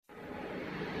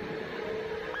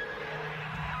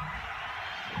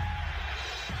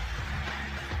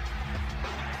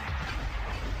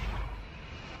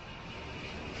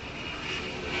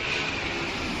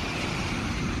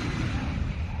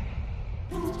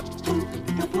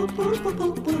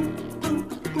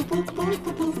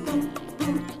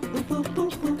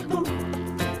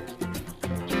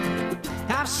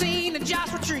I've seen the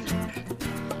Joshua tree,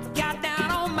 got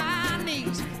down on my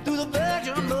knees through the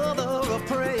virgin mother of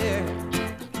prayer.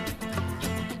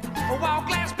 I walk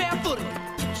glass barefooted,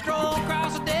 stroll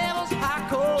across the devil's high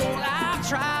cold. I've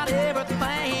tried everything,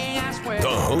 I swear. The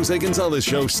Jose Gonzalez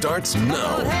Show starts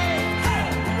now. But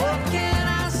hey, what can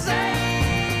I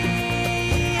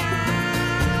say?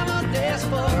 I'm a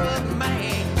desperate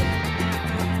man.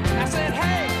 I said,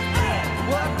 hey,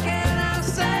 what can I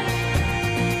say?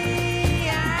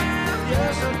 I'm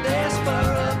just a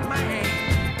desperate man.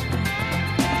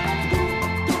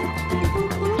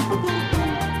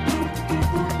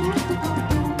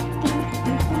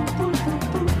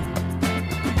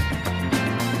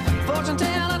 Fortune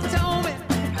teller told me,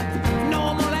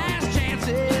 no more last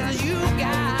chances. You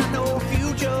got no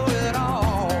future at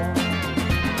all.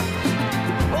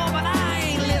 Oh, but I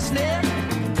ain't listening.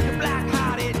 The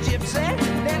black-hearted gypsy,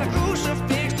 then a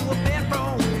crucifix to a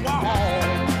bedroom wall.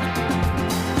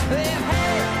 Hey,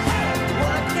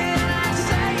 what can I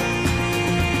say?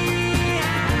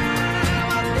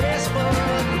 I'm a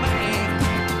desperate man.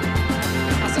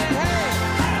 I said, hey,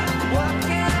 what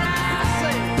can I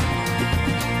say?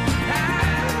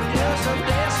 I'm just a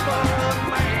desperate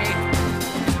man.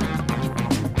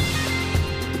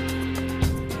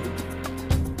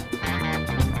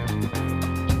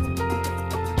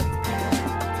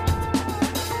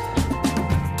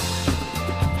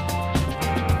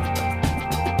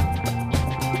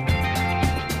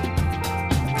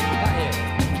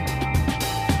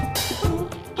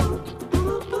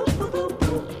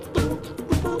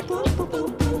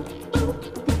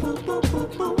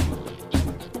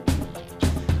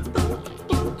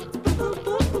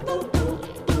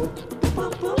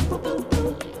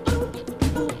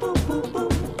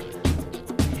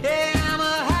 Yeah, I'm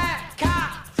a high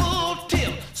cock, full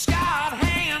tilt, scarred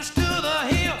hands to the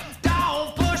hill.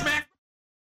 Don't push me.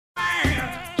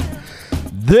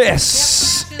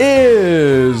 This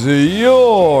is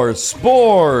your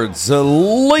sports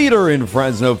leader in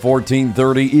Fresno,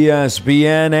 1430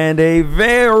 ESPN, and a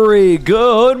very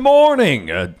good morning.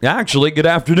 Actually, good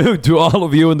afternoon to all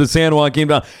of you in the San Joaquin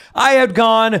Valley. I had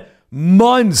gone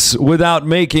months without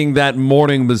making that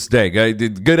morning mistake.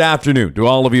 Good afternoon to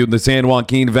all of you in the San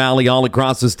Joaquin Valley, all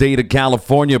across the state of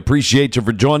California. Appreciate you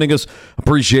for joining us.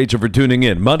 Appreciate you for tuning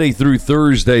in. Monday through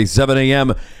Thursday, 7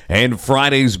 a.m., and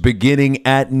Fridays beginning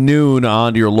at noon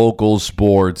on your local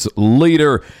sports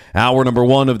leader. Hour number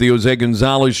one of the Jose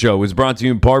Gonzalez Show is brought to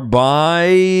you in part by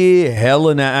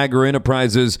Helena Agri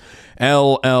Enterprises,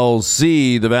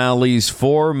 LLC, the Valley's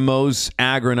foremost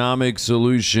agronomic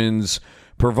solutions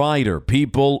provider.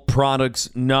 People, products,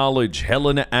 knowledge.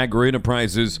 Helena Agri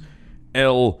Enterprises,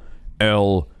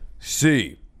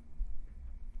 LLC.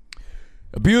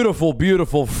 A beautiful,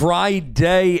 beautiful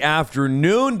Friday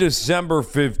afternoon, December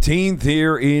 15th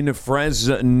here in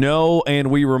Fresno. And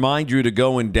we remind you to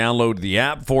go and download the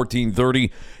app,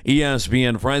 1430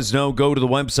 ESPN Fresno. Go to the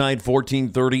website,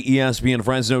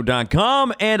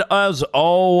 1430ESPNFresno.com. And as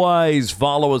always,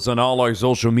 follow us on all our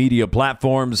social media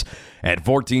platforms at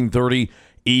 1430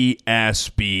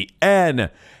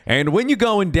 ESPN. And when you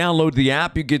go and download the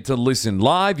app, you get to listen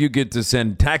live. You get to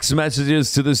send text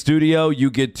messages to the studio.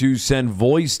 You get to send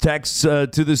voice texts to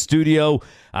the studio.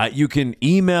 You can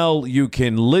email. You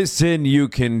can listen. You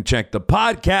can check the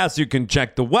podcast. You can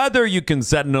check the weather. You can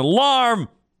set an alarm.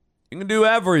 You can do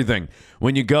everything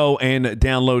when you go and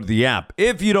download the app.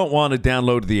 If you don't want to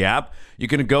download the app, you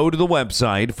can go to the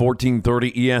website,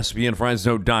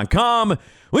 1430ESPNFresno.com.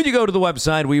 When you go to the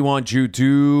website, we want you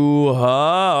to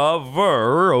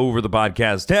hover over the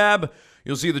podcast tab.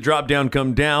 You'll see the drop down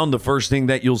come down. The first thing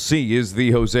that you'll see is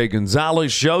the Jose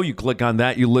Gonzalez Show. You click on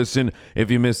that, you listen if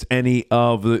you missed any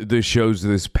of the shows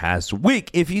this past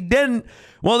week. If you didn't,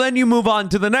 well, then you move on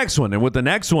to the next one. And what the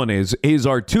next one is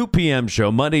our 2 p.m.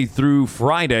 show, Monday through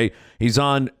Friday. He's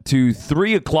on to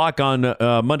 3 o'clock on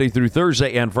Monday through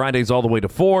Thursday, and Fridays all the way to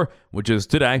 4, which is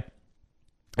today.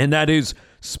 And that is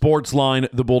Sportsline,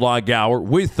 the Bulldog Hour,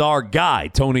 with our guy,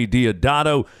 Tony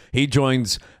Diodato. He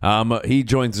joins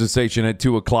the station at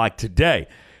 2 o'clock today.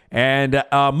 And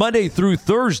Monday through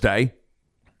Thursday,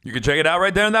 you can check it out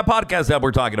right there in that podcast that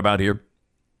we're talking about here.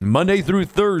 Monday through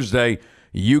Thursday,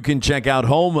 you can check out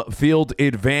Home Field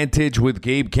Advantage with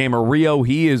Gabe Camarillo.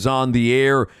 He is on the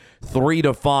air 3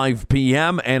 to 5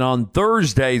 p.m. And on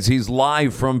Thursdays, he's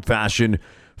live from Fashion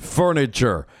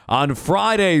Furniture. On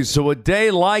Fridays, so a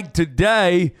day like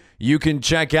today, you can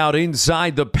check out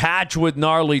Inside the Patch with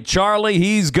Gnarly Charlie.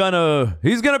 He's gonna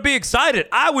be excited,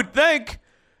 I would think.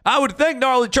 I would think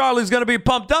Gnarly Charlie's going to be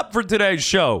pumped up for today's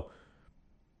show.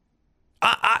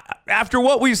 After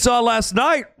what we saw last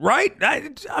night, right?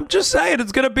 I'm just saying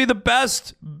it's going to be the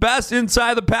best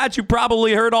inside the patch you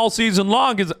probably heard all season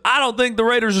long, because I don't think the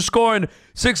Raiders are scoring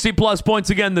 60-plus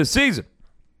points again this season.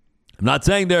 I'm not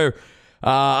saying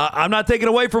I'm not taking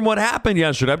away from what happened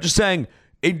yesterday. I'm just saying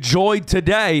enjoy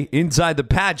today inside the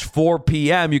patch, 4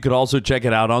 p.m. You could also check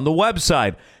it out on the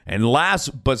website. And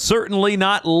last but certainly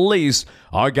not least,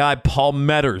 our guy Paul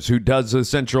Metters, who does the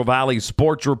Central Valley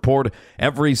Sports Report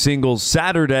every single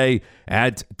Saturday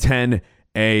at 10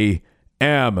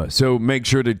 a.m. So make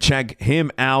sure to check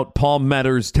him out. Paul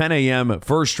Metters, 10 a.m.,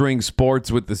 First String Sports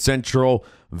with the Central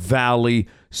Valley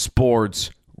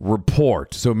Sports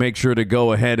Report. So make sure to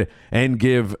go ahead and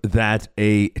give that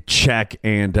a check.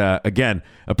 And again,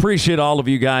 appreciate all of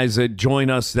you guys that join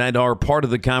us, that are part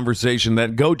of the conversation,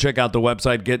 that go check out the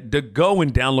website, get to go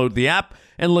and download the app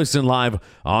and listen live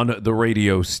on the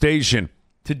radio station.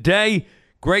 Today,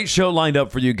 great show lined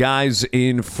up for you guys.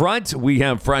 In front, we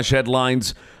have fresh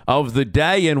headlines of the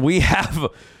day, and we have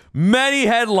many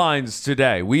headlines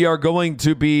today. We are going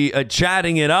to be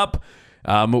chatting it up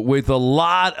with a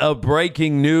lot of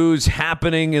breaking news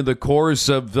happening in the course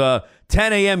of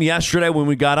 10 a.m. yesterday when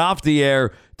we got off the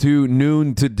air to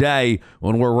noon today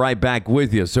when we're right back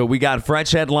with you. So we got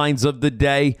fresh headlines of the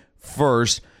day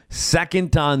first.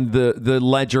 Second on the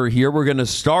ledger here, we're going to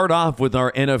start off with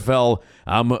our NFL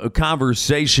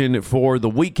conversation for the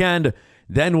weekend.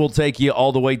 Then we'll take you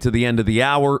all the way to the end of the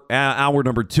hour. Hour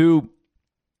number 2.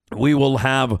 We will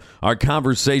have our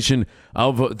conversation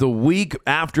of the week.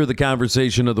 After the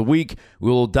conversation of the week,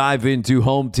 we'll dive into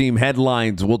home team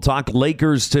headlines. We'll talk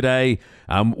Lakers today.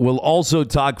 We'll also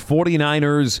talk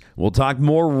 49ers. We'll talk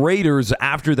more Raiders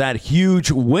after that huge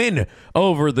win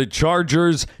over the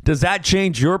Chargers. Does that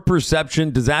change your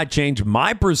perception? Does that change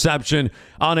my perception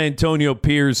on Antonio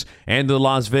Pierce and the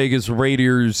Las Vegas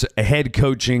Raiders head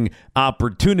coaching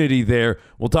opportunity there?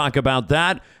 We'll talk about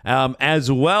that. As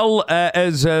well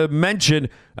as mentioned,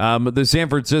 the San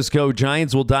Francisco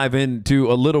Giants will dive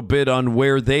into a little bit on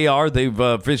where they are. They've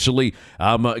officially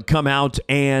come out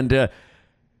and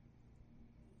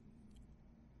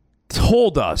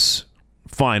told us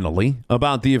finally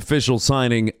about the official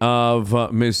signing of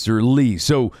Mr. Lee.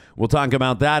 So we'll talk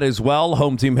about that as well,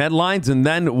 home team headlines, and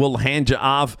then we'll hand you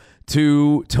off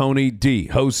to Tony D,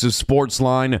 host of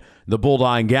Sportsline, the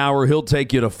Bulldog Hour. He'll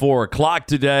take you to 4 o'clock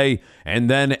today, and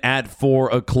then at 4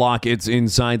 o'clock, it's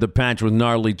Inside the Patch with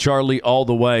Gnarly Charlie all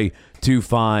the way to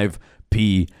 5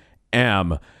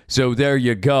 p.m. So there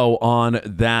you go on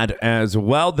that as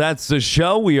well. That's the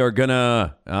show. We are going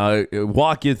to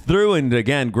walk you through. And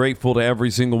again, grateful to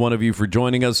every single one of you for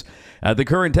joining us. The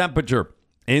current temperature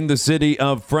in the city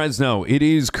of Fresno, it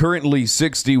is currently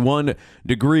 61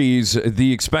 degrees.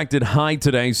 The expected high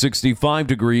today, 65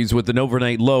 degrees with an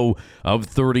overnight low of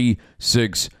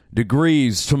 36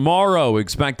 degrees. Tomorrow,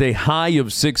 expect a high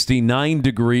of 69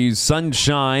 degrees,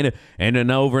 sunshine, and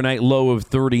an overnight low of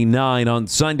 39. On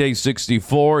Sunday,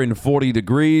 64 and 40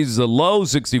 degrees, the low,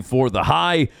 64 the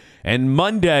high. And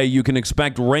Monday, you can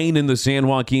expect rain in the San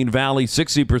Joaquin Valley,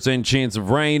 60% chance of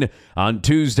rain. On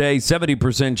Tuesday,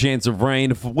 70% chance of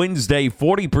rain. Wednesday,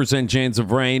 40% chance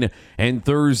of rain. And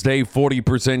Thursday,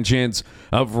 40% chance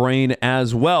of rain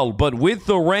as well. But with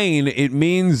the rain, it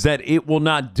means that it will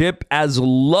not dip as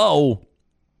low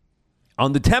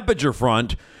on the temperature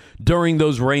front during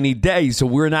those rainy days. So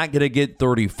we're not going to get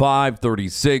 35,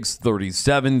 36,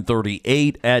 37,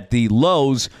 38 at the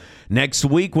lows. Next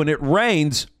week when it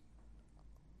rains,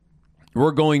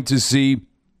 we're going to see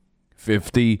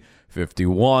 50,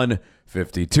 51,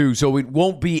 52. So it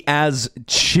won't be as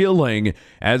chilling,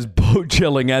 as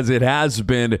boat-chilling as it has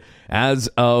been as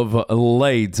of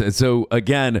late. So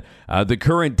again, the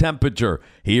current temperature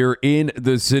here in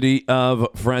the city of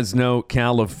Fresno,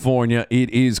 California, it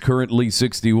is currently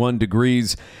 61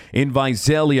 degrees. In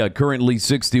Visalia, currently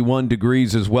 61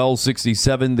 degrees as well,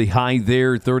 67 the high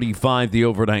there, 35 the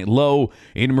overnight low.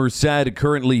 In Merced,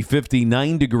 currently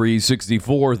 59 degrees,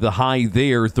 64 the high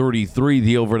there, 33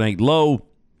 the overnight low.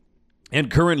 And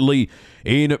currently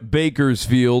in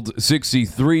Bakersfield,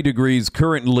 63 degrees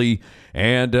currently,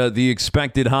 and the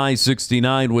expected high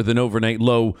 69 with an overnight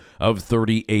low of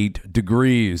 38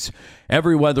 degrees.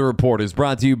 Every weather report is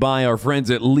brought to you by our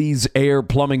friends at Lee's Air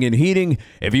Plumbing and Heating.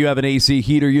 If you have an AC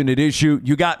heater unit issue,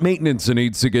 you got maintenance that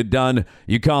needs to get done,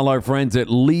 you call our friends at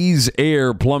Lee's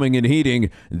Air Plumbing and Heating.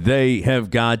 They have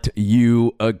got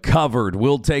you covered.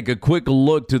 We'll take a quick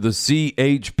look to the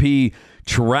CHP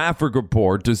traffic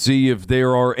report to see if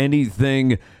there are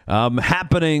anything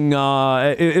happening,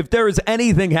 if there is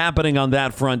anything happening on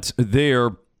that front there.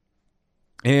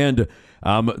 And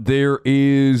there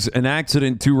is an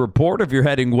accident to report if you're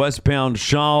heading westbound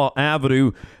Shaw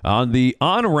Avenue on the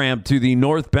on-ramp to the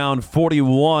northbound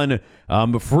 41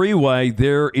 freeway.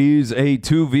 There is a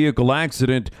two-vehicle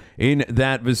accident in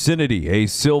that vicinity. A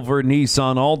silver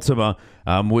Nissan Altima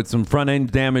with some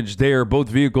front-end damage there. Both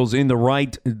vehicles in the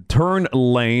right turn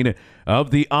lane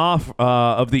of the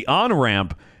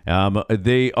on-ramp.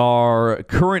 They are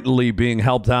currently being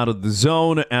helped out of the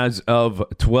zone as of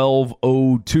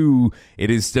 12:02.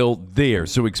 It is still there.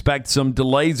 So expect some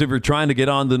delays if you're trying to get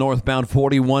on the northbound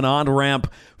 41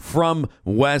 on-ramp from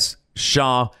West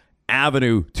Shaw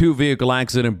Avenue. Two-vehicle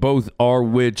accident, both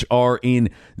which are in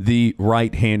the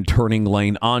right-hand turning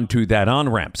lane onto that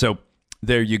on-ramp. So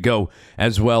there you go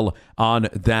as well on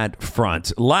that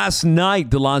front. Last night,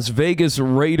 the Las Vegas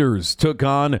Raiders took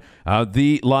on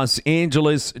the Los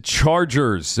Angeles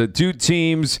Chargers, the two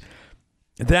teams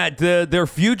that their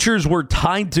futures were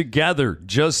tied together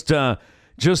just a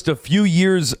few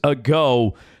years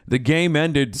ago. The game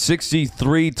ended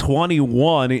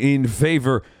 63-21 in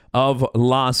favor of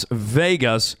Las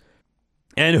Vegas.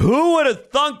 And who would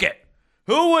have thunk it?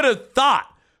 Who would have thought?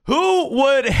 Who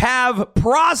would have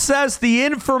processed the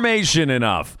information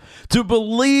enough to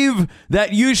believe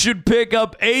that you should pick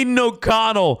up Aiden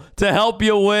O'Connell to help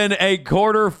you win a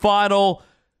quarterfinal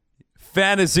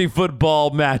fantasy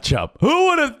football matchup? Who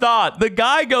would have thought? The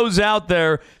guy goes out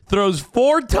there, throws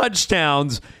 4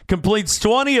 touchdowns, completes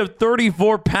 20 of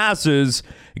 34 passes,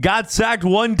 got sacked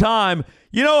one time.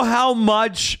 You know how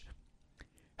much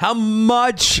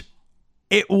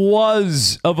it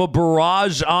was of a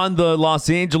barrage on the Los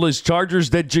Angeles Chargers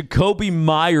that Jacoby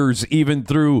Myers even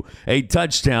threw a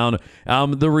touchdown.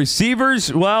 The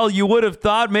receivers, well, you would have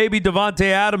thought maybe Davante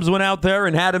Adams went out there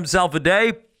and had himself a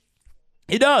day.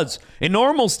 He does. In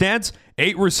normal stance,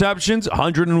 8 receptions,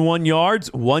 101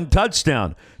 yards, 1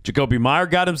 touchdown. Jacoby Meyer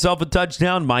got himself a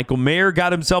touchdown. Michael Mayer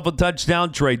got himself a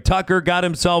touchdown. Trey Tucker got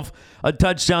himself a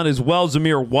touchdown as well.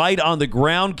 Zamir White on the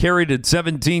ground carried it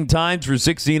 17 times for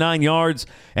 69 yards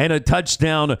and a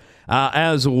touchdown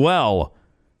as well.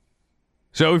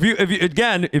 So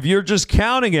if you're just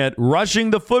counting it, rushing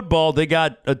the football, they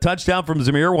got a touchdown from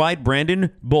Zamir White,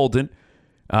 Brandon Bolden.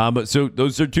 So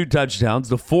those are 2 touchdowns.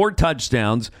 The 4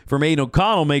 touchdowns from Aiden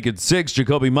O'Connell make it 6.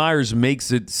 Jacoby Myers makes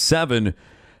it 7.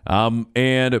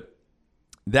 And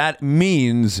that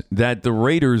means that the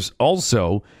Raiders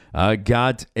also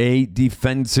got a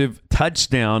defensive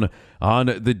touchdown on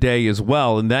the day as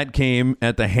well. And that came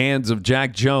at the hands of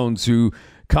Jack Jones, who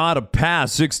caught a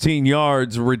pass 16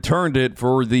 yards, returned it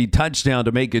for the touchdown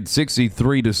to make it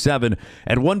 63-7.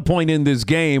 At one point in this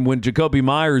game, when Jacoby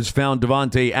Myers found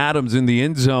Davante Adams in the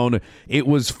end zone, it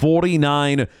was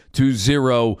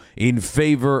 49-0 in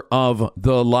favor of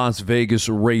the Las Vegas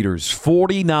Raiders.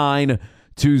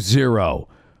 49-0.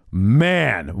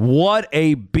 Man, what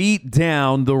a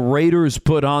beatdown the Raiders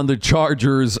put on the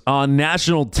Chargers on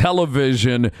national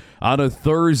television on a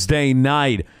Thursday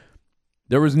night.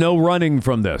 There was no running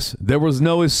from this. There was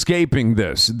no escaping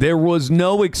this. There was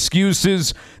no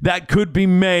excuses that could be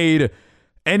made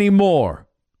anymore.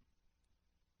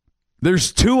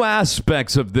 There's 2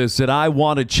 aspects of this that I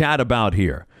want to chat about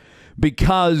here,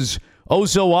 because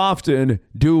so often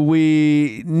do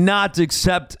we not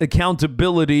accept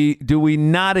accountability? Do we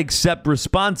not accept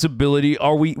responsibility?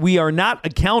 We are not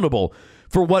accountable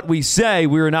for what we say.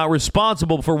 We are not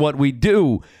responsible for what we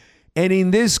do. And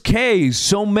in this case,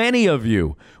 so many of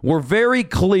you were very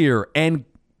clear and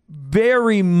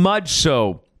very much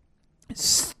so,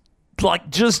 like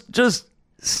just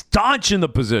staunch in the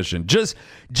position, just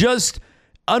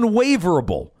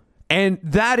unwaverable. And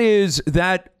that is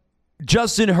that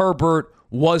Justin Herbert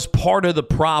was part of the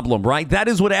problem, right? That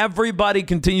is what everybody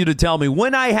continued to tell me.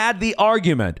 When I had the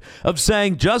argument of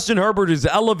saying Justin Herbert is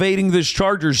elevating this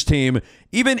Chargers team,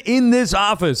 even in this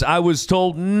office, I was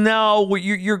told, no,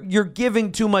 you're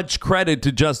giving too much credit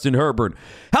to Justin Herbert.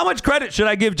 How much credit should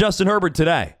I give Justin Herbert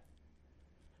today?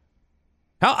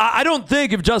 I don't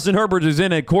think if Justin Herbert is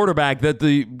in at quarterback that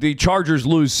the Chargers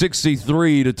lose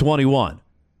 63-21.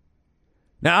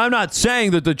 Now, I'm not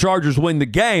saying that the Chargers win the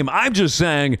game. I'm just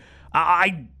saying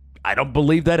I don't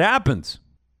believe that happens.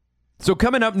 So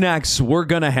coming up next, we're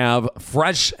going to have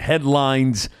fresh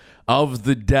headlines of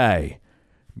the day.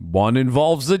 One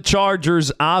involves the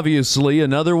Chargers, obviously.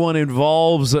 Another one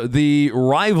involves the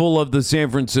rival of the San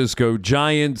Francisco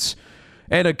Giants,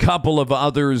 and a couple of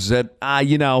others that,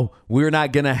 we're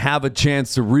not going to have a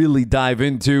chance to really dive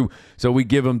into. So we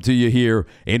give them to you here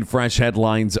in Fresh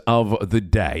Headlines of the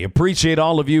Day. Appreciate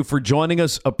all of you for joining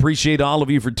us. Appreciate all of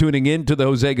you for tuning in to the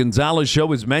Jose Gonzalez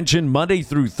Show, as mentioned, Monday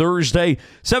through Thursday,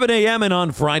 7 a.m. and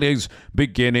on Fridays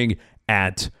beginning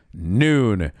at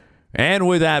noon. And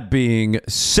with that being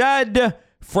said,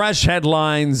 fresh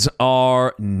headlines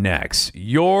are next.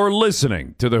 You're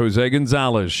listening to the Jose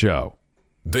Gonzalez Show.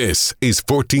 This is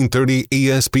 1430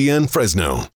 ESPN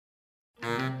Fresno.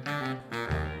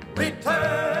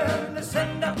 Return to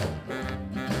sender.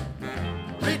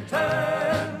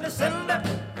 Return to sender.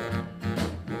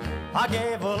 I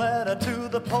gave a letter to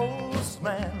the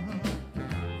postman.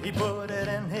 He put it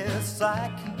in his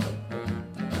sack.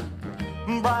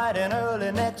 Bright and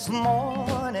early next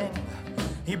morning,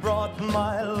 he brought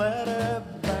my letter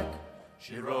back.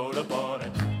 She wrote upon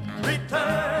it,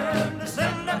 return to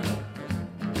sender.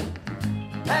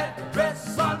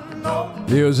 Address unknown.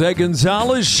 The Jose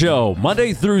Gonzalez Show,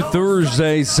 Monday through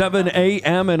Thursday, 7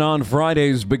 a.m. and on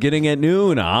Fridays beginning at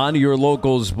noon on your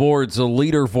local sports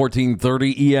leader,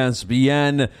 1430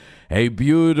 ESPN. A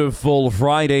beautiful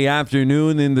Friday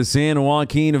afternoon in the San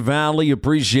Joaquin Valley.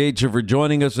 Appreciate you for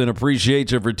joining us and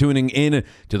appreciate you for tuning in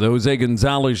to the Jose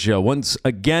Gonzalez Show. Once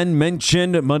again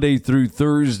mentioned, Monday through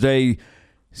Thursday,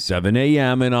 7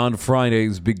 a.m. and on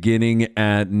Fridays beginning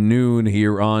at noon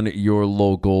here on your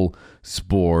local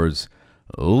sports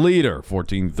leader,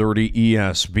 1430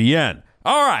 ESPN.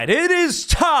 All right, it is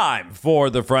time for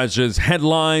the freshest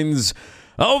headlines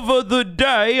of the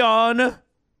day on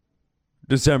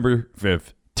December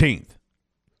 15th.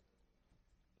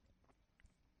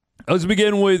 Let's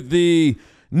begin with the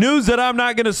news that I'm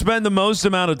not going to spend the most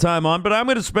amount of time on, but I'm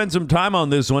going to spend some time on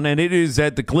this one, and it is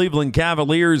that the Cleveland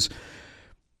Cavaliers,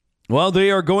 well,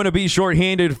 they are going to be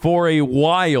shorthanded for a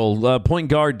while. Point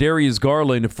guard Darius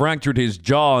Garland fractured his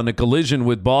jaw in a collision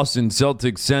with Boston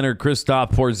Celtics center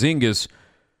Kristaps Porzingis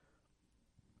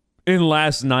in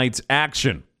last night's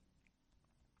action.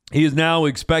 He is now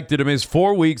expected to miss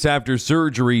 4 weeks after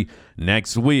surgery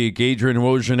next week. Adrian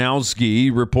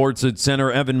Wojnarowski reports that center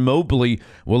Evan Mobley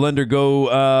will undergo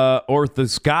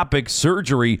orthoscopic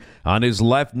surgery on his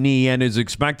left knee and is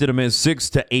expected to miss 6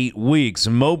 to 8 weeks.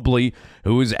 Mobley,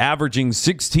 who is averaging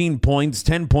 16 points,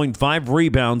 10.5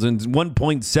 rebounds, and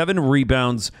 1.7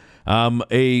 rebounds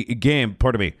a game,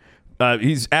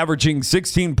 he's averaging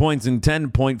 16 points and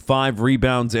 10.5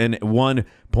 rebounds and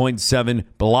 1.7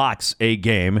 blocks a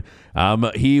game.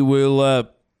 He will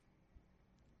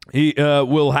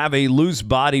have a loose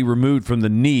body removed from the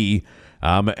knee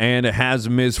and has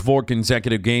missed 4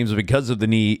 consecutive games because of the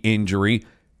knee injury.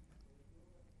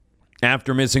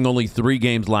 After missing only 3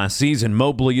 games last season,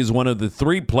 Mobley is one of the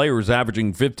 3 players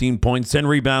averaging 15 points, 10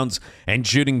 rebounds, and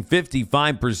shooting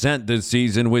 55% this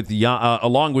season,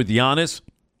 along with Giannis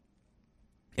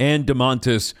and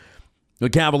DeMontis. The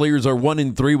Cavaliers are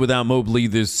 1-3 without Mobley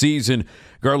this season.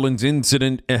 Garland's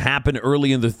incident happened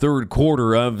early in the third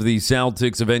quarter of the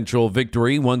Celtics' eventual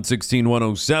victory,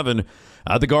 116-107.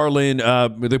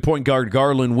 The point guard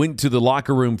Garland went to the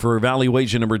locker room for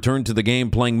evaluation and returned to the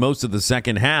game, playing most of the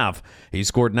second half. He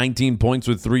scored 19 points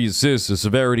with 3 assists. The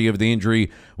severity of the injury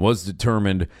was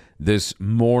determined this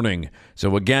morning.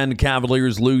 So again,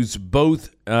 Cavaliers lose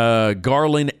both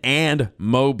Garland and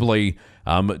Mobley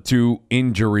to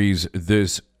injuries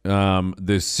this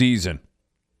season.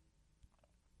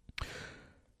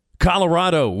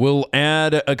 Colorado will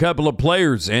add a couple of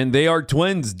players, and they are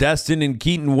twins, Destin and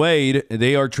Keaton Wade.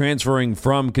 They are transferring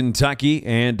from Kentucky,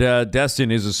 and Destin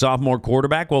is a sophomore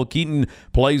quarterback, while Keaton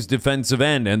plays defensive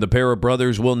end, and the pair of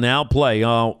brothers will now play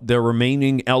their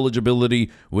remaining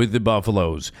eligibility with the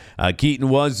Buffaloes. Keaton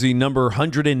was the number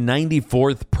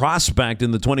 194th prospect in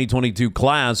the 2022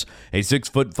 class, a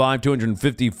 6'5",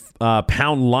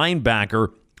 250-pound linebacker.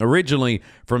 Originally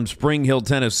from Spring Hill,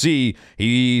 Tennessee,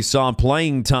 he saw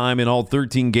playing time in all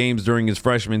 13 games during his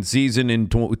freshman season in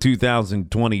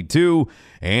 2022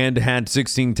 and had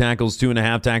 16 tackles,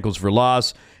 2.5 tackles for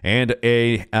loss, and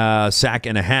a sack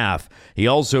and a half. He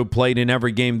also played in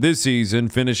every game this season,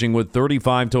 finishing with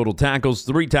 35 total tackles,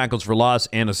 3 tackles for loss,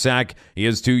 and a sack. He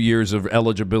has 2 years of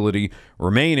eligibility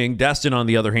remaining. Destin, on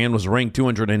the other hand, was ranked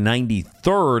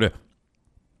 293rd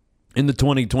in the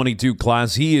 2022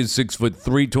 class. He is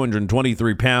 6'3",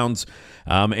 223 pounds,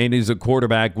 and is a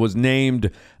quarterback. Was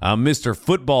named Mr.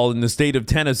 Football in the state of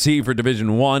Tennessee for Division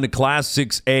I, Class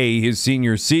 6A. His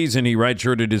senior season, he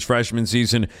redshirted his freshman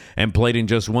season and played in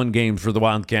just 1 game for the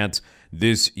Wildcats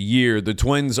this year. The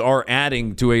Twins are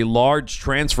adding to a large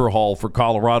transfer haul for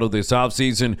Colorado this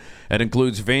offseason. That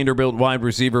includes Vanderbilt wide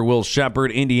receiver Will Shepard,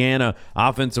 Indiana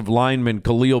offensive lineman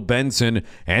Khalil Benson,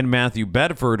 and Matthew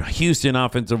Bedford, Houston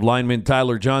offensive lineman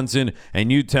Tyler Johnson,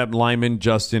 and UTEP lineman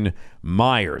Justin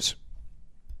Myers.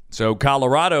 So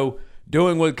Colorado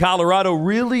doing what Colorado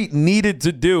really needed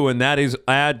to do, and that is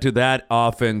add to that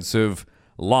offensive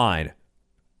line.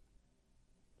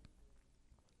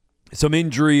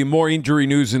 More injury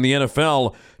news in the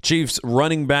NFL. Chiefs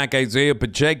running back Isaiah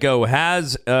Pacheco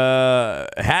has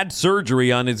had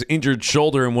surgery on his injured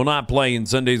shoulder and will not play in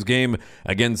Sunday's game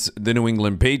against the New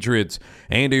England Patriots.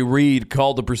 Andy Reid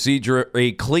called the procedure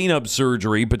a cleanup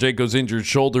surgery. Pacheco's injured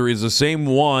shoulder is the same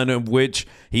one of which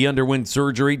he underwent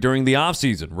surgery during the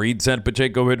offseason. Reid said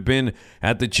Pacheco had been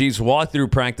at the Chiefs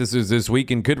walkthrough practices this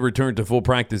week and could return to full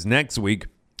practice next week.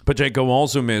 Pacheco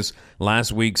also missed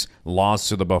last week's loss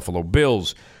to the Buffalo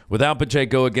Bills. Without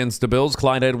Pacheco against the Bills,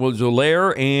 Clyde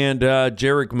Edwards-Helaire and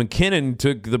Jerick McKinnon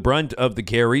took the brunt of the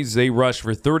carries. They rushed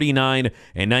for 39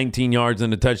 and 19 yards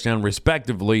and a touchdown,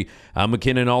 respectively.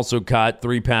 McKinnon also caught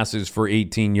 3 passes for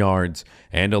 18 yards,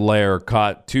 and Helaire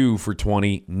caught 2 for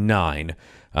 29.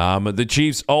 The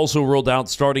Chiefs also ruled out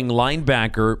starting left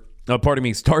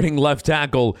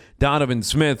tackle Donovan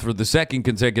Smith for the second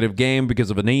consecutive game because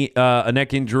of a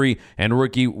neck injury, and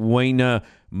rookie Wayne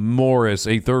Morris,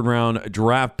 a third-round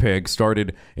draft pick,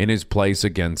 started in his place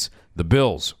against the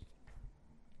Bills.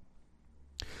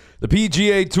 The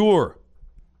PGA Tour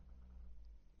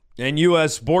and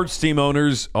U.S. sports team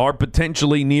owners are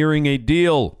potentially nearing a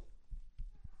deal.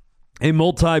 A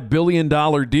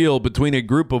multi-billion-dollar deal between a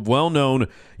group of well-known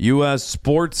U.S.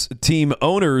 sports team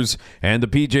owners and the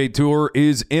PGA Tour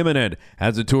is imminent,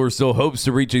 as the Tour still hopes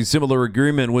to reach a similar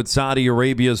agreement with Saudi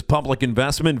Arabia's Public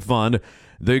Investment Fund.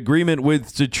 The agreement with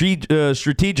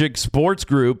Strategic Sports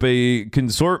Group, a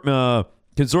consortium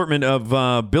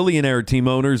of billionaire team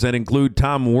owners that include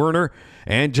Tom Werner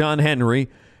and John Henry,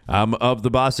 of the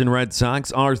Boston Red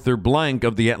Sox, Arthur Blank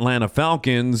of the Atlanta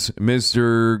Falcons,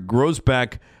 Mr.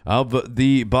 Grosbeck of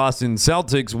the Boston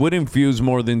Celtics, would infuse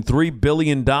more than $3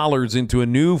 billion into a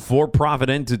new for-profit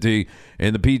entity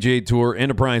in the PGA Tour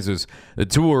Enterprises. The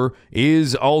Tour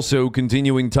is also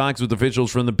continuing talks with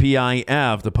officials from the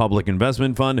PIF, the Public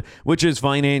Investment Fund, which is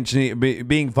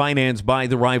being financed by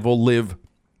the rival Live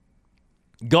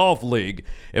Golf League.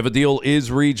 If a deal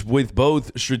is reached with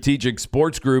both Strategic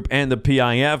Sports Group and the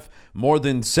PIF, more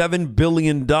than $7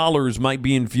 billion might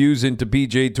be infused into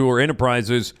PGA Tour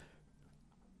Enterprises,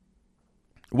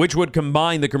 which would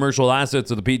combine the commercial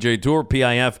assets of the PGA Tour,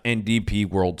 PIF, and DP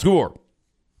World Tour.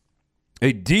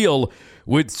 A deal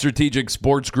with Strategic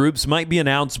Sports Groups might be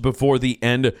announced before the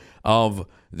end of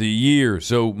the year.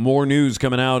 So more news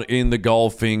coming out in the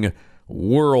golfing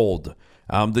world.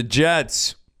 The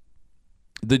Jets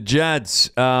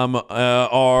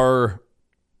are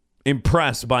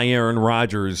impressed by Aaron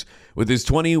Rodgers. With his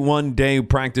 21-day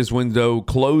practice window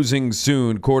closing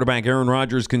soon, quarterback Aaron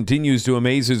Rodgers continues to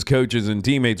amaze his coaches and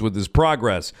teammates with his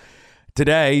progress.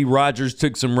 Today, Rodgers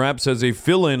took some reps as a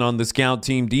fill-in on the scout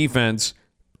team defense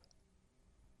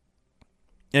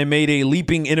and made a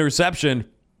leaping interception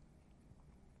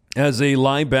as a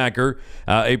linebacker,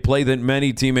 a play that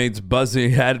many teammates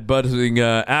had buzzing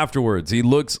afterwards. He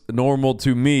looks normal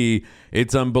to me.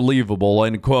 It's unbelievable.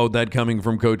 End quote. That coming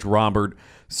from Coach Robert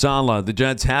Saleh. The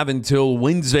Jets have until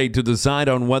Wednesday to decide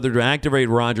on whether to activate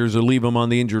Rodgers or leave him on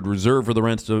the injured reserve for the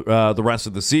rest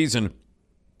of the season.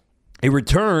 A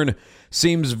return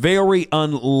seems very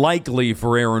unlikely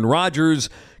for Aaron Rodgers,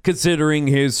 considering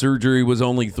his surgery was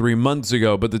only 3 months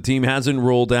ago, but the team hasn't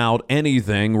ruled out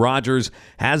anything. Rodgers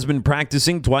has been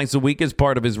practicing twice a week as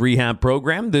part of his rehab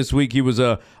program. This week he was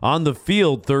on the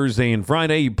field Thursday and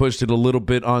Friday. He pushed it a little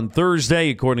bit on Thursday,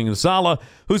 according to Saleh,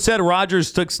 who said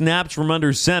Rodgers took snaps from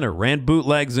under center, ran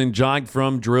bootlegs, and jogged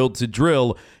from drill to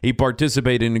drill. He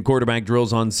participated in quarterback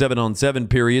drills on 7-on-7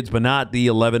 periods, but not the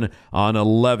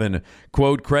 11-on-11.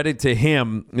 Quote, credit to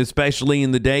him, especially in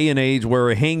the day and age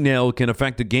where a hangnail can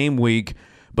affect a game week,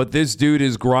 but this dude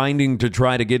is grinding to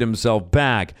try to get himself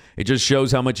back. It just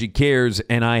shows how much he cares,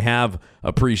 and I have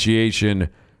appreciation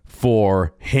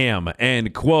for him.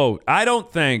 End quote. I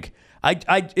don't think,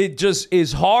 it just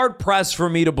is hard pressed for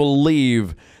me to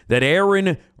believe that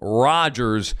Aaron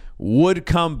Rodgers would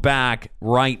come back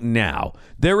right now.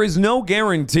 There is no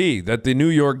guarantee that the New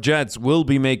York Jets will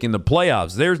be making the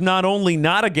playoffs. There's not only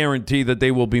not a guarantee that they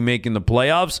will be making the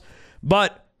playoffs,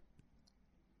 but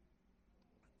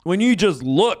when you just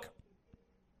look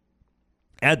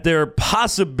at their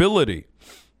possibility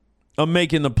of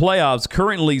making the playoffs,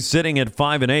 currently sitting at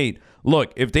 5-8,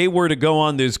 look, if they were to go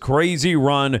on this crazy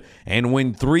run and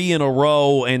win 3 in a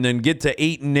row and then get to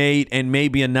 8-8 and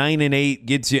maybe a 9-8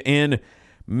 gets you in,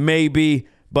 maybe.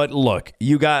 But look,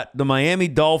 you got the Miami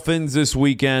Dolphins this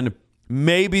weekend.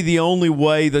 Maybe the only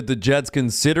way that the Jets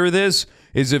consider this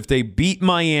is if they beat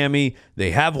Miami,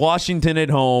 they have Washington at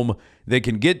home, they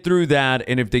can get through that,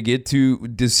 and if they get to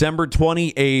December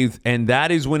 28th, and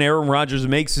that is when Aaron Rodgers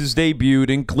makes his debut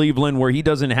in Cleveland, where he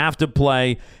doesn't have to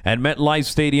play at MetLife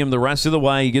Stadium the rest of the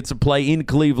way. He gets to play in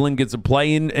Cleveland, gets to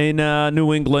play in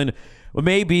New England. Well,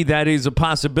 maybe that is a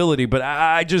possibility, but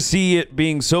I just see it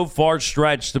being so far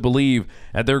stretched to believe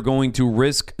that they're going to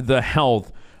risk the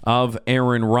health of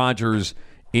Aaron Rodgers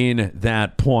in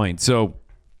that point. So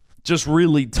just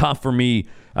really tough for me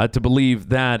to believe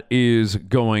that is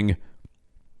going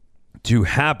to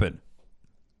happen.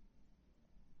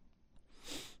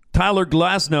 Tyler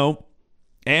Glasnow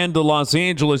and the Los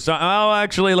Angeles.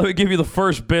 Actually, let me give you the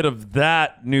first bit of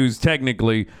that news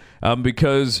technically,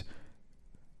 because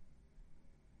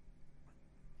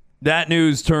that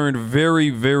news turned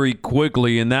very, very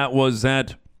quickly, and that was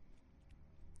that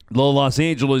the Los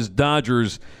Angeles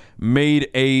Dodgers made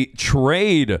a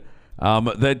trade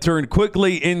that turned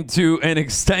quickly into an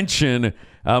extension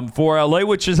for LA,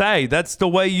 which is, hey, that's the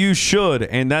way you should,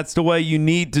 and that's the way you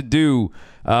need to do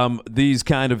these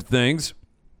kind of things.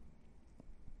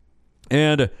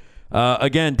 And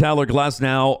again, Tyler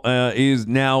Glasnow is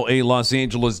now a Los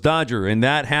Angeles Dodger, and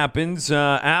that happens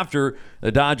after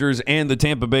the Dodgers and the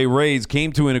Tampa Bay Rays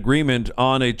came to an agreement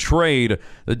on a trade.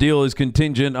 The deal is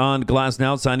contingent on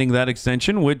Glasnow signing that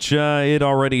extension, which it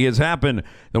already has happened.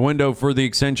 The window for the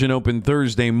extension opened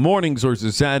Thursday morning,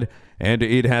 sources said, and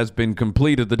it has been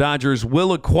completed. The Dodgers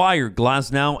will acquire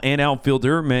Glasnow and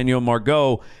outfielder Manuel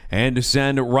Margot and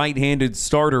send right-handed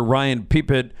starter Ryan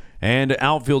Pepiot and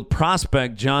outfield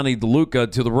prospect Johnny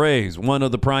DeLuca to the Rays. One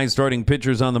of the prize starting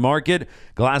pitchers on the market,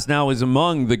 Glasnow is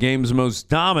among the game's most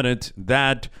dominant.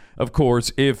 That, of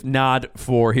course, if not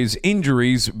for his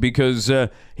injuries, because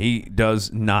he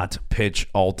does not pitch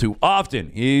all too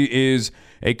often. He is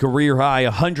a career-high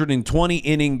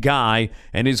 120-inning guy,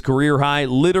 and his career high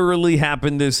literally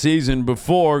happened this season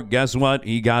before, guess what,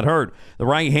 he got hurt. The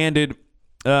right-handed,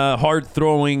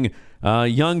 hard-throwing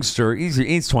youngster,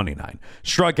 he's 29,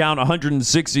 struck out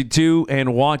 162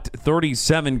 and walked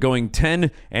 37, going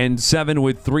 10-7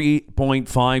 with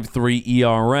 3.53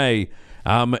 ERA.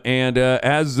 And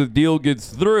as the deal gets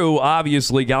through,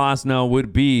 obviously Glasnow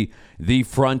would be the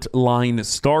front-line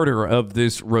starter of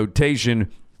this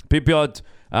rotation. Pepiot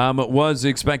was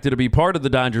expected to be part of the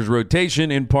Dodgers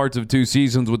rotation in parts of 2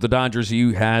 seasons with the Dodgers.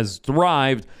 He has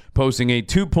thrived, posting a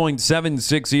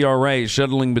 2.76 ERA,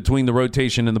 shuttling between the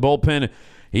rotation and the bullpen.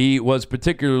 He was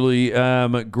particularly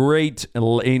great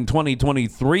in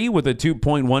 2023 with a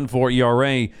 2.14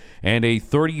 ERA and a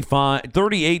 38-5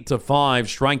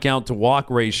 strikeout-to-walk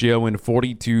ratio in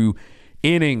 42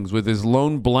 innings, with his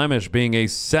lone blemish being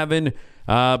 7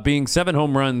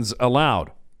 home runs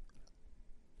allowed.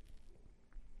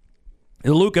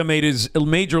 DeLuca made his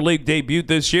major league debut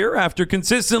this year after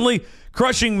consistently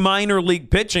crushing minor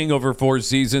league pitching over 4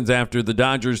 seasons after the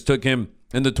Dodgers took him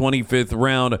in the 25th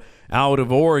round out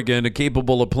of Oregon,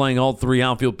 capable of playing all 3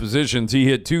 outfield positions. He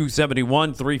hit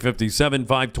 .271, .357,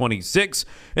 .526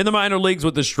 in the minor leagues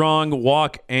with a strong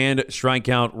walk and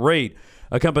strikeout rate.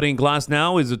 Accompanying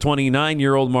Glasnow is a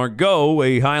 29-year-old Margot,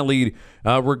 a highly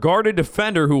regarded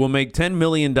defender who will make $10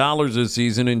 million this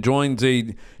season and joins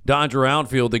a Dodger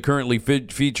outfield that currently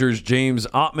features James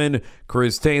Ottman,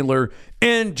 Chris Taylor,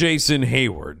 and Jason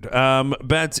Hayward.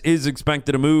 Betts is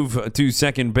expected to move to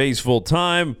second base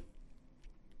full-time,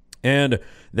 and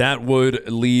that would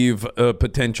leave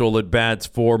potential at-bats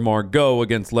for Margot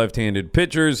against left-handed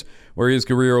pitchers, where his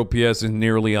career OPS is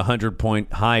nearly 100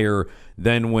 point higher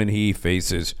than when he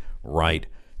faces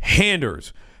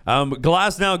right-handers.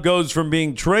 Glasnow goes from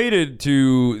being traded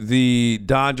to the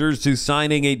Dodgers to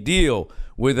signing a deal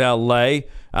with L.A.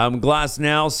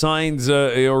 Glasnow signs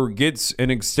or gets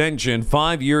an extension,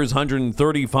 5 years,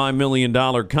 $135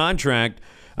 million contract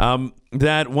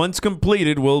that, once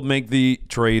completed, will make the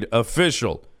trade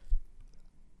official.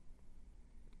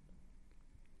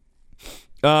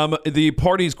 The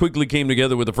parties quickly came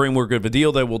together with a framework of a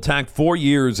deal that will tack 4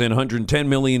 years and $110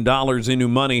 million in new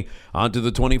money onto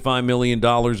the $25 million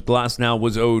Glasnow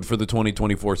was owed for the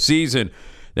 2024 season.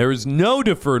 There is no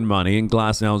deferred money in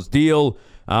Glasnow's deal,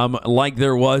 like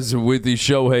there was with the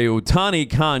Shohei Ohtani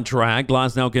contract.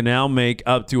 Glasnow can now make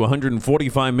up to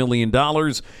 $145 million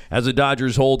as the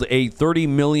Dodgers hold a $30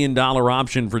 million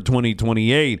option for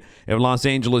 2028. If Los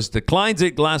Angeles declines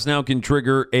it, Glasnow can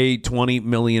trigger a $20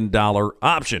 million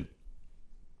option.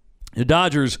 The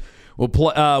Dodgers will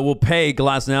pay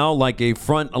Glasnow like a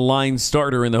front-line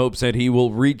starter in the hopes that he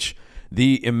will reach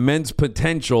the immense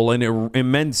potential and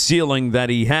immense ceiling that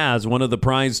he has. One of the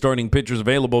prize starting pitchers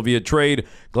available via trade,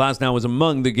 Glasnow is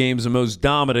among the game's most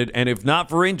dominant, and if not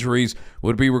for injuries,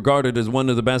 would be regarded as one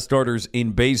of the best starters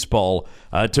in baseball.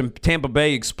 Tampa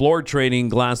Bay explored trading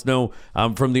Glasnow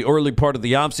from the early part of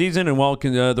the offseason, and while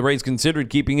the Rays considered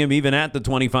keeping him even at the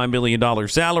 $25 million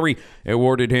salary,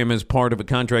 awarded him as part of a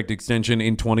contract extension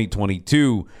in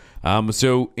 2022.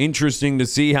 So interesting to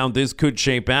see how this could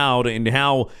shape out and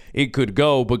how it could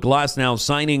go. But Glasnow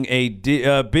signing a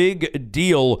big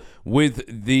deal with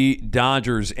the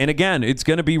Dodgers. And again, it's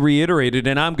going to be reiterated,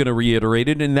 and I'm going to reiterate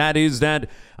it, and that is that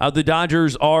the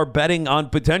Dodgers are betting on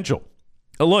potential.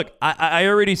 Look, I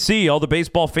already see all the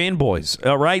baseball fanboys,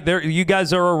 all right? You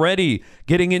guys are already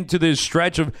getting into this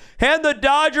stretch of, hand the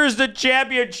Dodgers the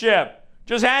championship.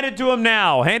 Just hand it to them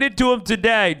now. Hand it to them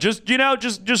today. Just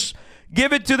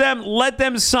give it to them. Let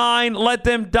them sign. Let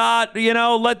them dot.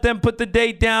 Let them put the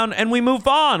date down, and we move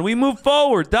on. We move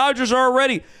forward. Dodgers are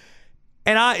already.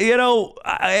 And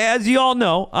as you all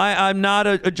know, I'm not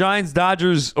a Giants,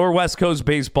 Dodgers, or West Coast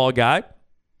baseball guy.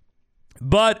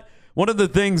 But one of the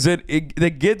things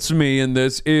that gets me in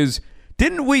this is,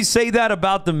 didn't we say that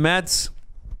about the Mets?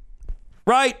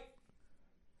 Right?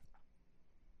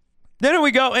 There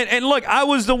we go. And look, I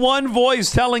was the one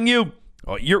voice telling you,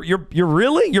 oh,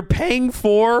 you're paying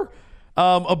for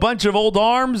a bunch of old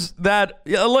arms that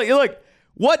look.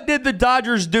 What did the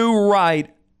Dodgers do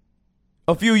right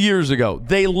a few years ago?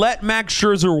 They let Max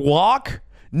Scherzer walk,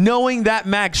 knowing that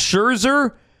Max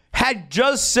Scherzer had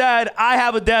just said, I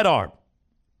have a dead arm.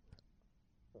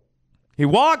 He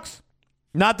walks,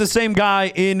 not the same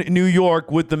guy in New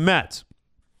York with the Mets.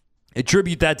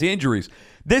 Attribute that to injuries.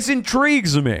 This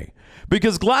intrigues me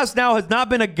because Glasnow has not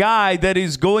been a guy that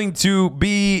is going to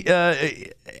be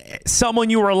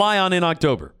someone you rely on in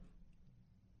October.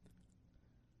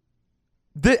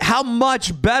 How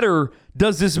much better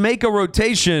does this make a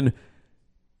rotation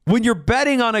when you're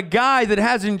betting on a guy that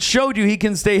hasn't showed you he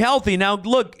can stay healthy? Now,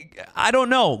 look, I don't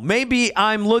know. Maybe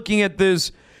I'm looking at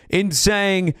this in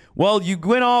saying, well, you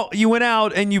went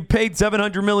out and you paid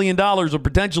 $700 million or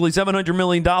potentially $700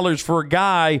 million for a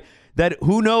guy that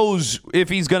who knows if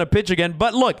he's going to pitch again.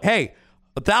 But look, hey,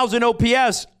 1,000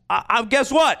 OPS, I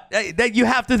guess what? That you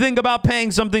have to think about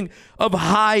paying something of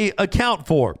high account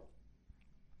for.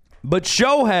 But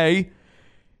Shohei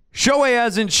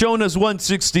hasn't shown us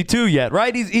 162 yet,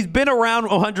 right? He's been around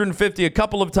 150 a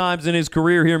couple of times in his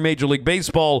career here in Major League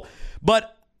Baseball.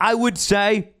 But I would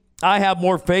say I have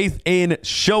more faith in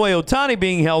Shohei Ohtani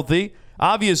being healthy,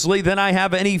 obviously, than I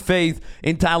have any faith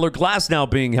in Tyler Glasnow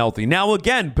being healthy. Now,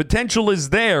 again, potential is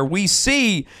there. We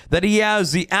see that he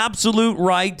has the absolute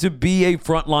right to be a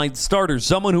frontline starter,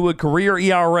 someone who a career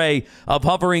ERA of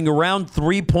hovering around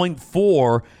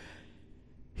 3.4.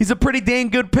 He's a pretty dang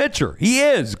good pitcher. He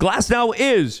is. Glasnow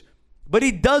is. But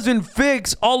he doesn't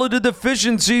fix all of the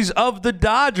deficiencies of the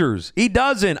Dodgers. He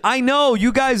doesn't. I know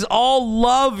you guys all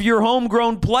love your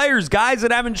homegrown players, guys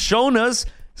that haven't shown us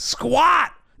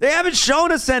squat. They haven't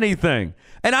shown us anything.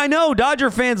 And I know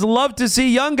Dodger fans love to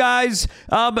see young guys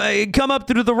come up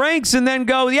through the ranks and then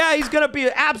go, yeah, he's going to be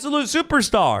an absolute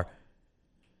superstar.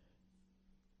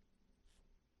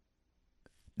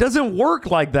 Doesn't work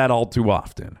like that all too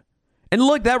often. And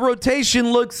look, that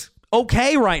rotation looks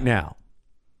okay right now.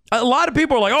 A lot of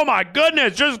people are like, oh my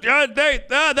goodness,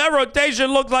 that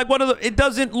rotation looks like one of the, it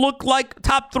doesn't look like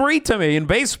top three to me in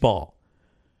baseball.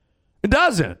 It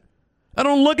doesn't. I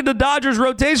don't look at the Dodgers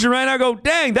rotation right now and go,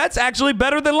 dang, that's actually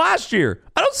better than last year.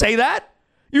 I don't say that.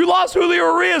 You lost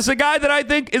Julio Urias, a guy that I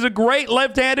think is a great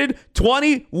left-handed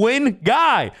 20-win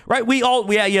guy, right?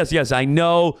 Yes, I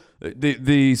know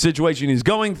the situation he's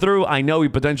going through. I know he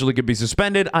potentially could be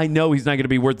suspended. I know he's not going to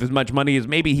be worth as much money as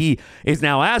maybe he is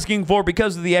now asking for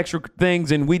because of the extra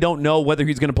things, and we don't know whether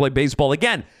he's going to play baseball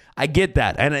again. I get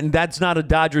that, and that's not a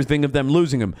Dodger thing of them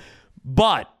losing him.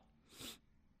 But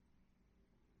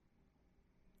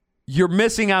you're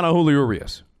missing out on Julio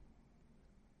Urias.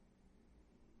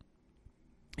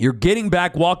 You're getting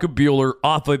back Walker Buehler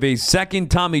off of a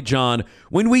second Tommy John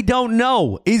when we don't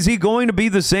know. Is he going to be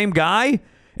the same guy?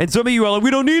 And some of you are like, we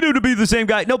don't need him to be the same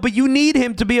guy. No, but you need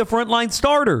him to be a frontline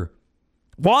starter.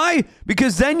 Why?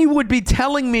 Because then you would be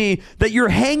telling me that you're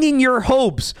hanging your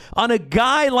hopes on a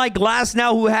guy like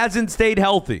Glasnow who hasn't stayed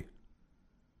healthy.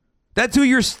 That's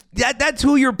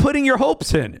who you're putting your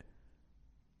hopes in.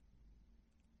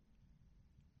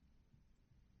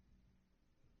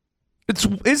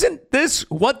 Isn't this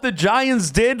what the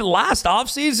Giants did last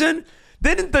offseason?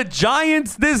 Didn't the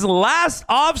Giants this last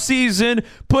offseason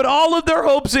put all of their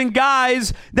hopes in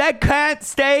guys that can't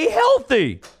stay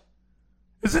healthy?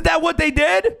 Isn't that what they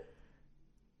did?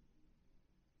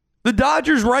 The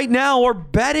Dodgers right now are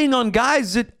betting on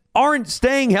guys that aren't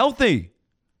staying healthy.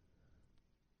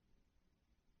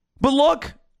 But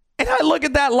look, and I look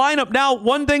at that lineup. Now,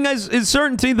 one thing is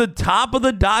certainty, the top of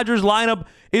the Dodgers lineup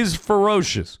is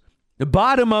ferocious. The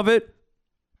bottom of it,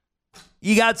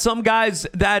 you got some guys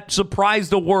that surprise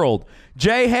the world.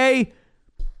 Jay Hay,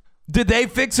 did they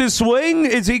fix his swing?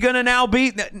 Is he going to now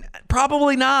be?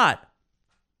 Probably not.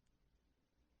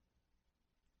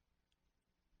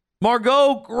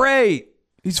 Margot, great.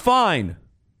 He's fine.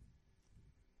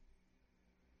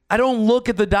 I don't look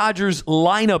at the Dodgers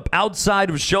lineup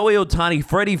outside of Shohei Ohtani,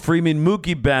 Freddie Freeman,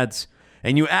 Mookie Betts,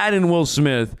 and you add in Will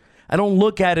Smith. I don't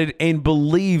look at it and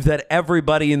believe that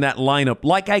everybody in that lineup,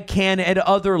 like I can at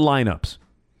other lineups.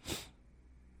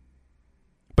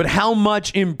 But how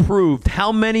much improved,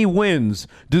 how many wins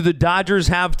do the Dodgers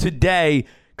have today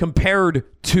compared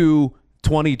to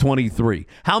 2023?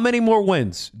 How many more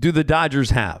wins do the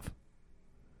Dodgers have?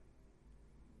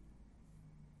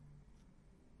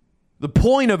 The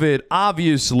point of it,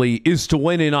 obviously, is to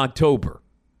win in October.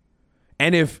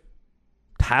 And if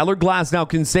Tyler Glasnow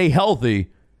can stay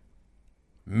healthy,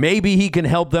 maybe he can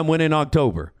help them win in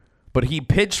October. But he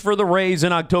pitched for the Rays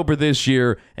in October this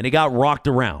year, and he got rocked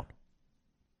around.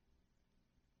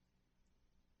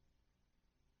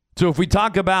 So if we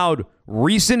talk about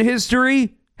recent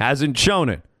history, hasn't shown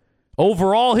it.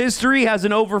 Overall history has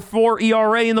an over 4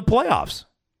 ERA in the playoffs.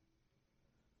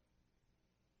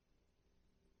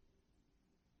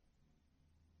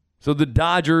 So the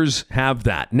Dodgers have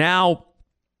that. Now,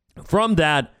 from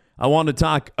that, I want to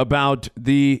talk about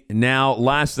the now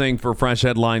last thing for Fresh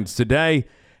Headlines today,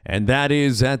 and that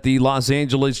is that the Los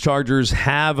Angeles Chargers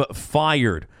have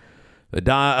fired.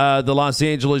 The Los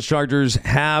Angeles Chargers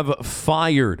have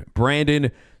fired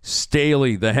Brandon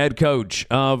Staley, the head coach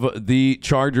of the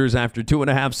Chargers, after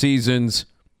 2.5 seasons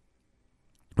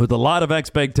with a lot of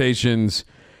expectations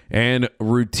and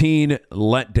routine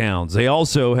letdowns. They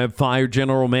also have fired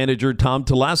general manager Tom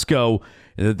Telesco,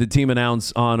 that the team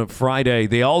announced on Friday.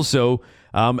 They also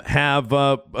have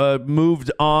moved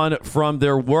on from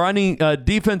their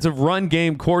defensive run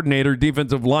game coordinator,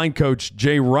 defensive line coach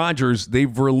Jay Rogers.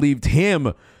 They've relieved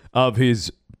him of his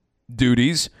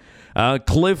duties.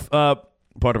 Giff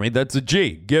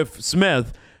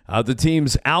Smith, the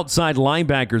team's outside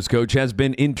linebackers coach, has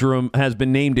been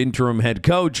named interim head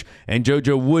coach, and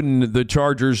JoJo Wooden, the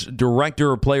Chargers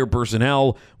director of player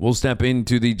personnel, will step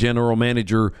into the general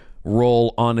manager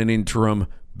role on an interim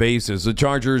basis. The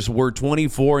Chargers were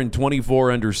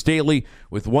 24-24 under Staley,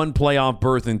 with one playoff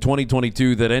berth in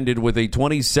 2022 that ended with a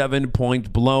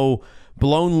 27-point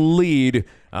blown lead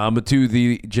to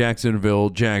the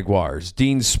Jacksonville Jaguars.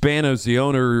 Dean Spanos, the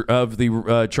owner of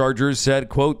the Chargers, said,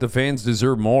 quote, "The fans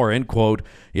deserve more," end quote.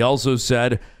 He also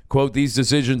said, quote, "These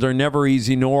decisions are never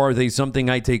easy, nor are they something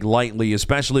I take lightly,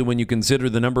 especially when you consider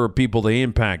the number of people they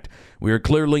impact. We are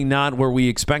clearly not where we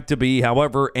expect to be,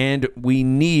 however, and we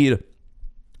need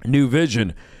new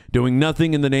vision. Doing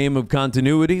nothing in the name of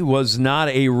continuity was not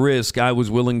a risk I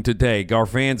was willing to take. Our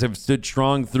fans have stood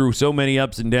strong through so many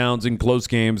ups and downs in close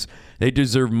games. They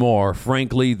deserve more.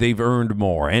 Frankly, they've earned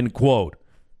more," end quote.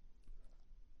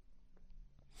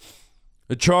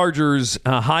 The Chargers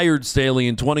hired Staley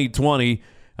in 2020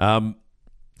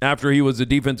 after he was a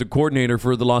defensive coordinator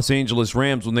for the Los Angeles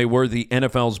Rams when they were the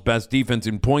NFL's best defense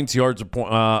in points, yards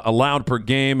allowed per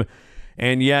game,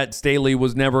 and yet Staley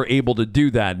was never able to do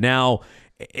that. Now,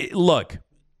 look,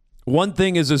 one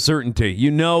thing is a certainty. You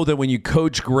know that when you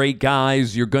coach great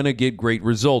guys, you're going to get great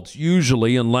results,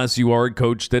 usually, unless you are a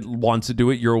coach that wants to do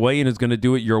it your way and is going to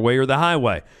do it your way or the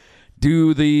highway.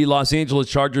 Do the Los Angeles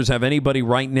Chargers have anybody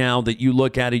right now that you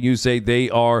look at and you say they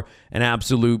are an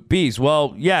absolute beast?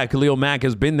 Well, yeah, Khalil Mack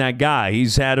has been that guy.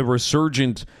 He's had a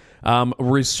resurgent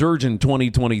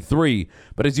 2023.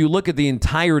 But as you look at the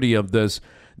entirety of this,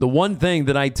 the one thing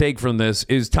that I take from this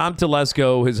is Tom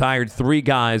Telesco has hired 3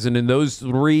 guys, and in those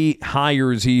 3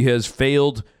 hires, he has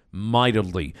failed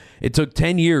mightily. It took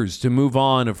 10 years to move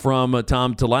on from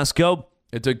Tom Telesco.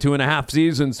 It took 2.5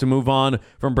 seasons to move on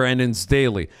from Brandon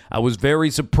Staley. I was very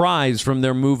surprised from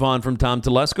their move on from Tom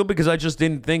Telesco because I just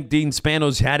didn't think Dean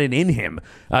Spanos had it in him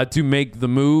to make the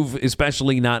move,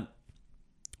 especially not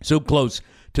so close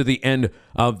to the end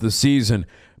of the season.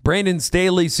 Brandon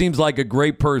Staley seems like a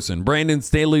great person. Brandon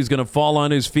Staley is going to fall on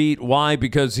his feet. Why?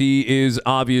 Because he is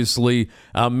obviously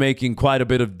making quite a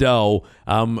bit of dough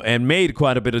and made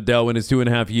quite a bit of dough in his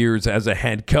 2.5 years as a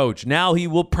head coach. Now he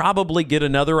will probably get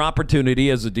another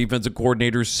opportunity as a defensive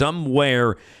coordinator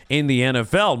somewhere in the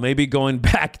NFL, maybe going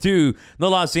back to the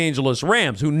Los Angeles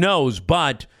Rams. Who knows?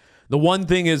 But the one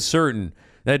thing is certain,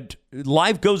 that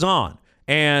life goes on.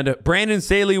 And Brandon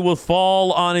Staley will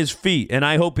fall on his feet, and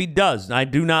I hope he does. I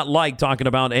do not like talking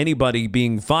about anybody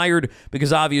being fired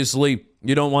because obviously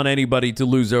you don't want anybody to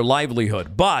lose their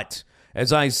livelihood. But,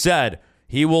 as I said,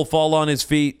 he will fall on his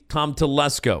feet. Tom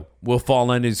Telesco will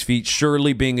fall on his feet.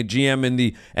 Surely, being a GM in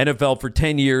the NFL for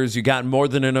 10 years, you got more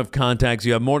than enough contacts.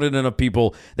 You have more than enough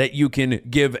people that you can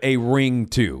give a ring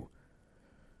to.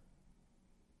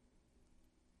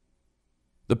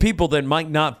 The people that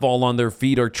might not fall on their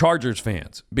feet are Chargers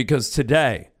fans, because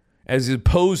today, as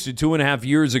opposed to 2.5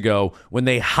 years ago when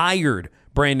they hired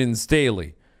Brandon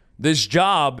Staley, this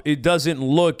job, it doesn't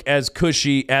look as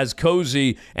cushy, as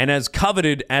cozy, and as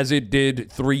coveted as it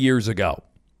did 3 years ago.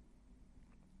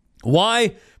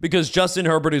 Why? Because Justin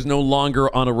Herbert is no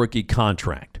longer on a rookie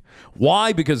contract.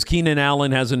 Why? Because Keenan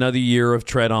Allen has another year of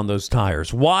tread on those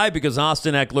tires. Why? Because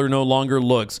Austin Eckler no longer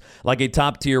looks like a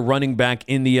top-tier running back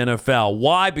in the NFL.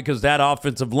 Why? Because that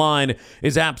offensive line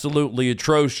is absolutely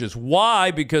atrocious.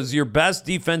 Why? Because your best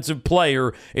defensive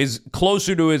player is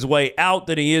closer to his way out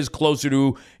than he is closer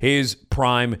to his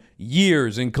prime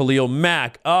years in Khalil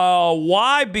Mack.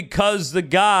 Why? Because the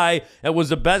guy that was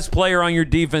the best player on your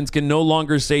defense can no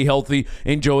longer stay healthy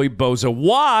in Joey Bosa.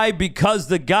 Why? Because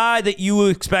the guy that you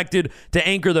expected to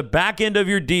anchor the back end of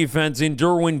your defense in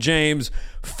Derwin James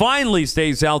finally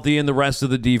stays healthy, and the rest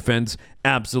of the defense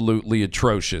absolutely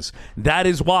atrocious. That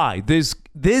is why this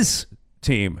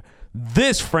team,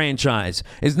 this franchise,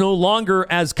 is no longer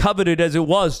as coveted as it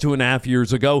was 2.5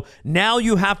 years ago. Now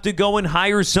you have to go and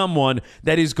hire someone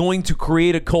that is going to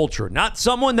create a culture, not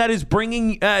someone that is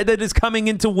coming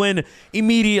in to win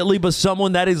immediately, but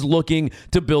someone that is looking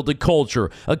to build a culture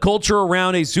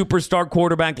around a superstar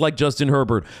quarterback like Justin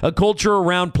Herbert, a culture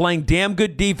around playing damn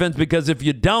good defense, because if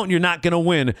you don't, you're not going to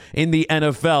win in the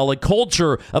NFL, a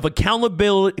culture of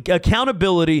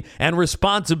accountability and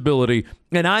responsibility.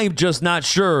 And I'm just not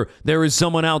sure there is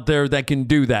someone out there that can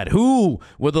do that. Who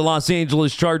will the Los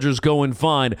Angeles Chargers go and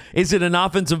find? Is it an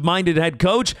offensive-minded head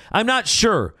coach? I'm not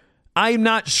sure.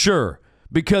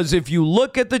 Because if you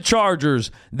look at the Chargers,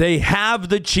 they have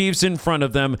the Chiefs in front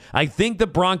of them. I think the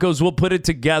Broncos will put it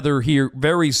together here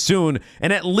very soon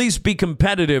and at least be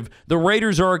competitive. The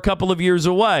Raiders are a couple of years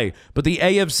away, but the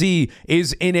AFC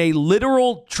is in a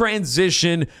literal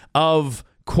transition of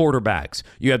quarterbacks.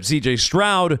 You have CJ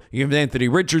Stroud, you have Anthony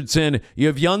Richardson, you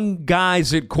have young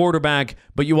guys at quarterback,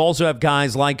 but you also have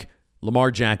guys like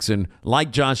Lamar Jackson, like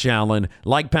Josh Allen,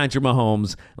 like Patrick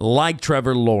Mahomes, like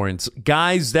Trevor Lawrence,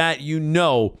 guys that you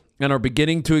know and are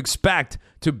beginning to expect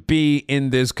to be in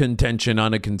this contention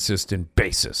on a consistent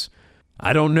basis.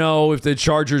 I don't know if the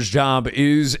Chargers job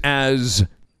is as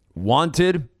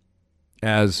wanted,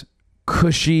 as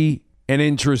cushy and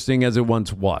interesting as it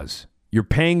once was. You're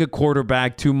paying a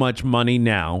quarterback too much money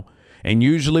now, and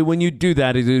usually when you do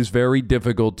that, it is very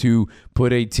difficult to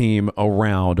put a team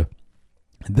around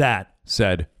that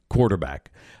said quarterback.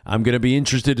 I'm going to be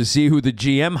interested to see who the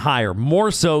GM hire,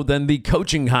 more so than the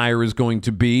coaching hire, is going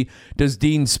to be. Does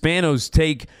Dean Spanos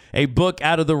take a book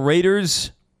out of the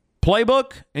Raiders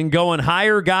playbook and go and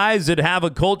hire guys that have a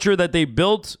culture that they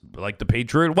built like the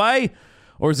Patriot way?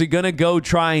 Or is he going to go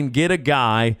try and get a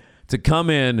guy to come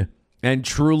in and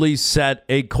truly set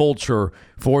a culture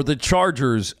for the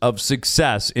Chargers of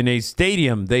success in a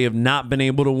stadium they have not been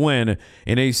able to win,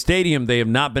 in a stadium they have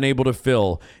not been able to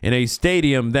fill, in a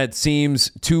stadium that seems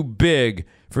too big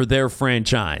for their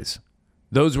franchise?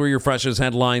 Those were your freshest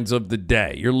headlines of the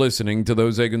day. You're listening to The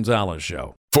Jose Gonzalez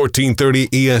Show. 1430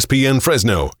 ESPN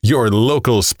Fresno, your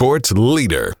local sports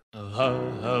leader.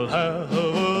 I'll have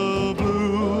a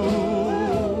blue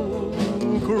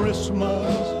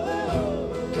Christmas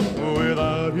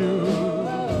without you.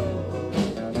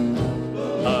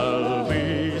 I'll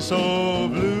be so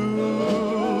blue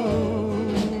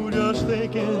just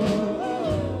thinking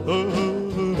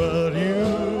about you.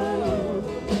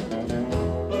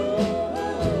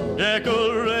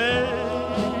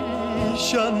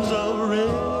 Decorations of red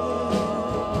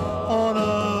on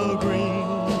a green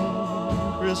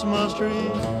Christmas tree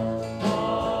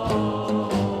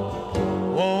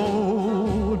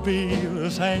won't be the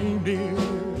same, dear,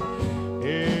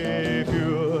 if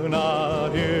you're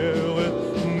not here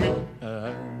with me.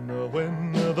 And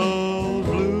when those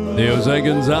blue The Jose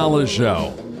Gonzalez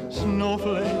Show,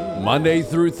 snowflakes Monday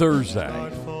through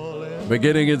Thursday,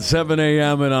 beginning at 7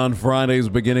 a.m. and on Fridays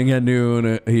beginning at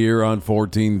noon here on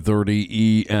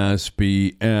 1430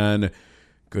 ESPN.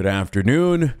 Good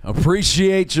afternoon.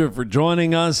 Appreciate you for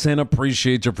joining us and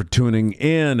appreciate you for tuning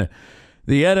in.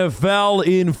 The NFL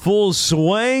in full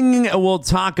swing. We'll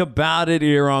talk about it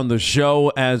here on the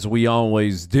show as we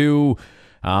always do.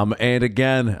 And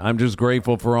again, I'm just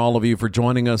grateful for all of you for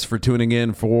joining us, for tuning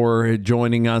in, for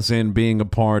joining us and being a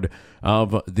part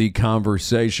of the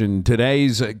conversation.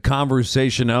 Today's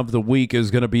conversation of the week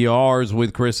is going to be ours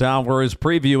with Chris Alvarez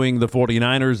previewing the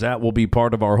 49ers. That will be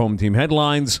part of our home team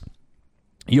headlines.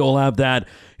 You'll have that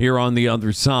here on the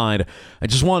other side. I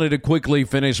just wanted to quickly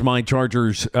finish my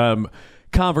Chargers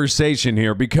conversation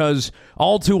here, because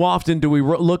all too often do we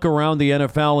look around the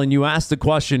NFL and you ask the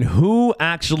question, who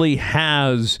actually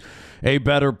has a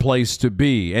better place to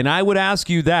be? And I would ask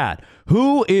you that.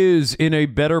 Who is in a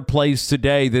better place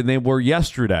today than they were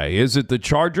yesterday? Is it the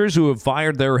Chargers, who have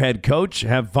fired their head coach,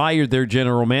 have fired their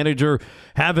general manager,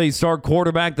 have a star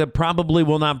quarterback that probably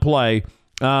will not play?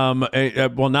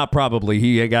 Well, not probably.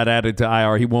 He got added to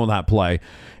IR. He will not play.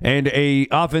 And a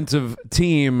offensive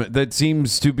team that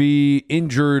seems to be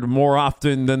injured more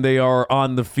often than they are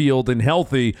on the field and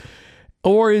healthy.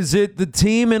 Or is it the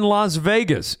team in Las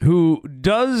Vegas, who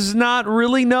does not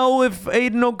really know if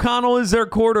Aiden O'Connell is their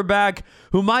quarterback,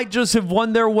 who might just have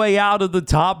won their way out of the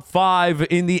top 5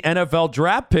 in the NFL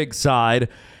draft pick side,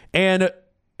 and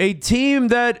a team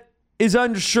that is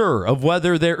unsure of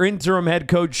whether their interim head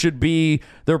coach should be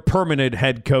their permanent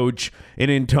head coach in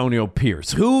Antonio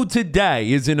Pierce? Who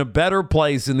today is in a better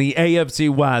place in the AFC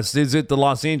West? Is it the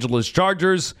Los Angeles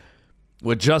Chargers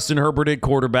with Justin Herbert at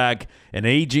quarterback, an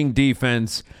aging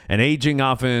defense, an aging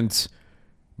offense,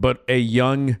 but a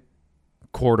young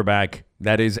quarterback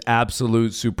that is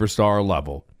absolute superstar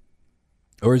level?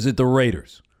 Or is it the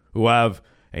Raiders, who have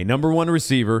a number 1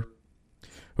 receiver,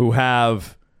 who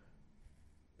have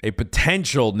a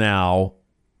potential now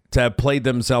to have played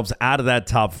themselves out of that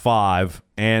top 5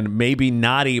 and maybe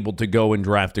not able to go and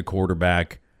draft a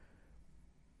quarterback?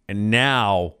 And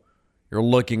now you're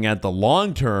looking at the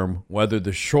long term, whether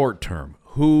the short term.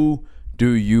 Who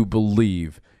do you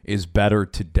believe is better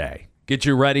today? Get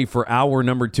you ready for hour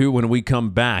number 2 when we come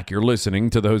back. You're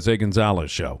listening to The Jose Gonzalez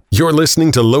Show. You're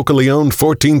listening to locally owned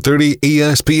 1430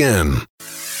 ESPN.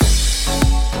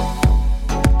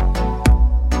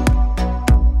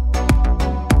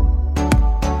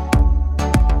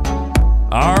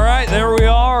 All right, there we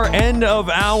are. End of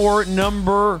hour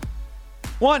number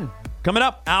 1. Coming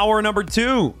up, hour number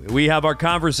 2, we have our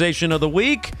conversation of the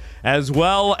week, as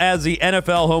well as the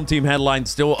NFL home team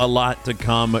headlines. Still a lot to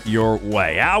come your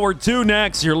way. Hour 2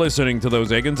 next. You're listening to The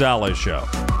Jose Gonzalez Show.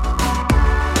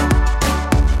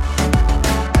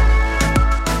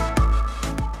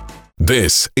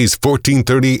 This is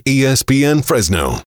 1430 ESPN Fresno.